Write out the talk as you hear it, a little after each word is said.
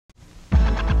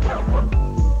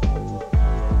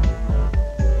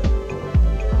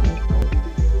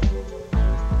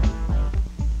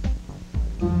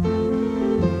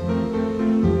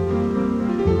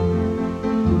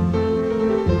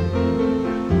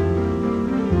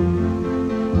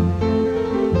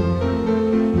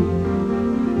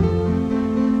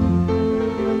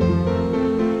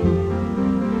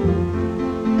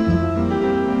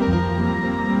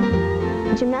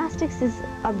Gymnastics is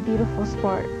a beautiful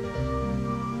sport.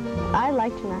 I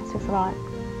like gymnastics a lot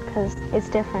because it's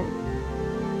different.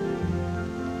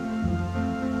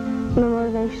 My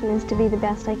motivation is to be the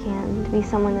best I can, to be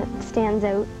someone that stands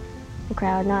out in the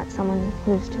crowd, not someone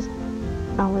who's just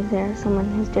always there, someone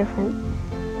who's different.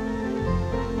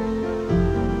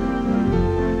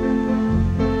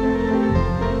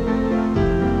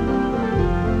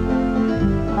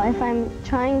 If I'm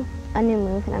trying a new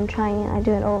move and I'm trying it, I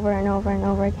do it over and over and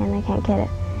over again, I can't get it.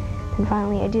 And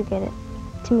finally I do get it.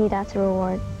 To me, that's a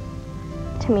reward.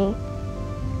 To me,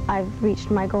 I've reached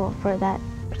my goal for that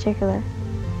particular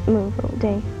move or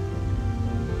day.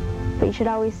 But you should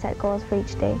always set goals for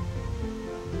each day.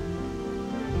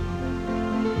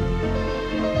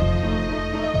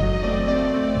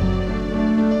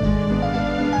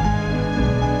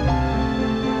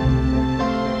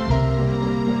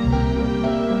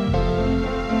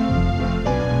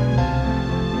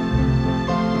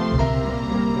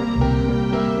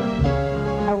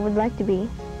 I would like to be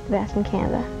the best in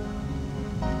Canada.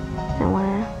 I want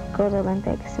to go to the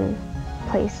Olympics and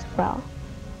place well.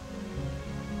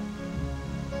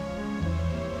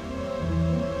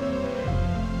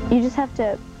 You just have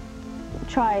to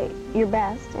try your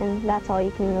best, and that's all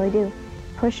you can really do.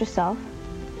 Push yourself,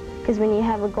 because when you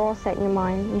have a goal set in your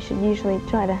mind, you should usually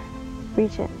try to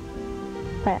reach it.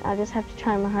 But I'll just have to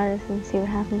try my hardest and see what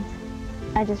happens.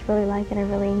 I just really like it. I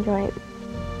really enjoy it.